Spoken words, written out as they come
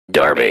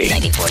Darby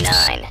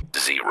 94.9.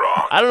 Zero.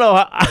 I don't know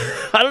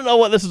I don't know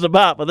what this is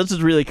about, but this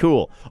is really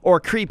cool. Or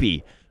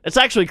creepy. It's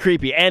actually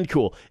creepy and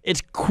cool.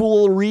 It's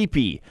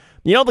cool-reepy.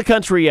 You know the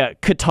country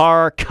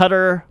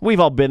Qatar? We've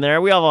all been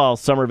there. We have all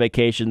summer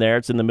vacation there.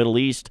 It's in the Middle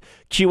East.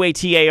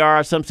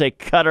 Qatar. Some say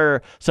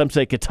Qatar. Some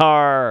say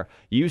Qatar.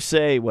 You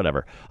say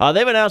whatever.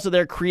 They've announced that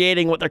they're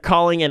creating what they're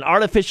calling an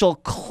artificial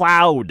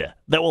cloud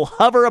that will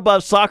hover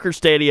above soccer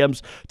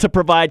stadiums to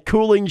provide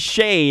cooling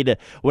shade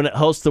when it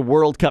hosts the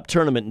World Cup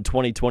tournament in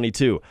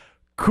 2022.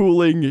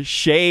 Cooling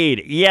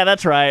shade. Yeah,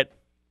 that's right.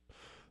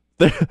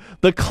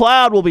 The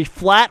cloud will be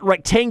flat,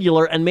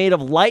 rectangular, and made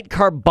of light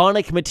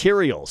carbonic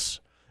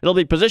materials. It'll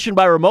be positioned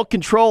by remote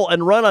control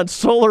and run on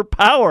solar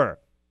power.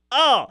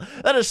 Oh,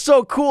 that is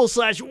so cool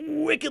 /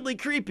 wickedly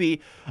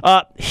creepy.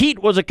 Heat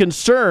was a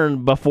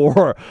concern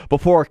before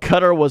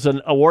Qatar was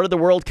awarded the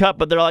World Cup,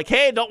 but they're like,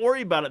 hey, don't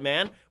worry about it,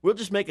 man. We'll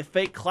just make a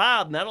fake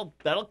cloud, and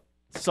that'll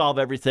solve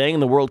everything.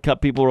 And the World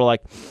Cup people were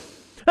like,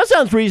 that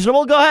sounds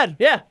reasonable. Go ahead.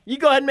 Yeah, you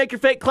go ahead and make your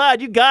fake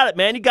cloud. You got it,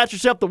 man. You got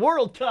yourself the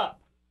World Cup.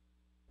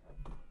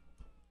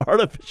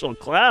 Artificial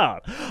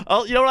cloud.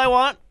 Oh, you know what I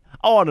want?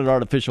 I want an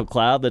artificial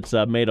cloud that's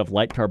made of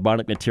light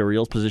carbonic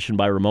materials positioned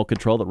by remote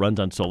control that runs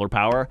on solar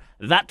power.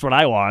 That's what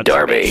I want.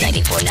 Darby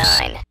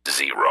 94.9.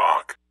 Zero.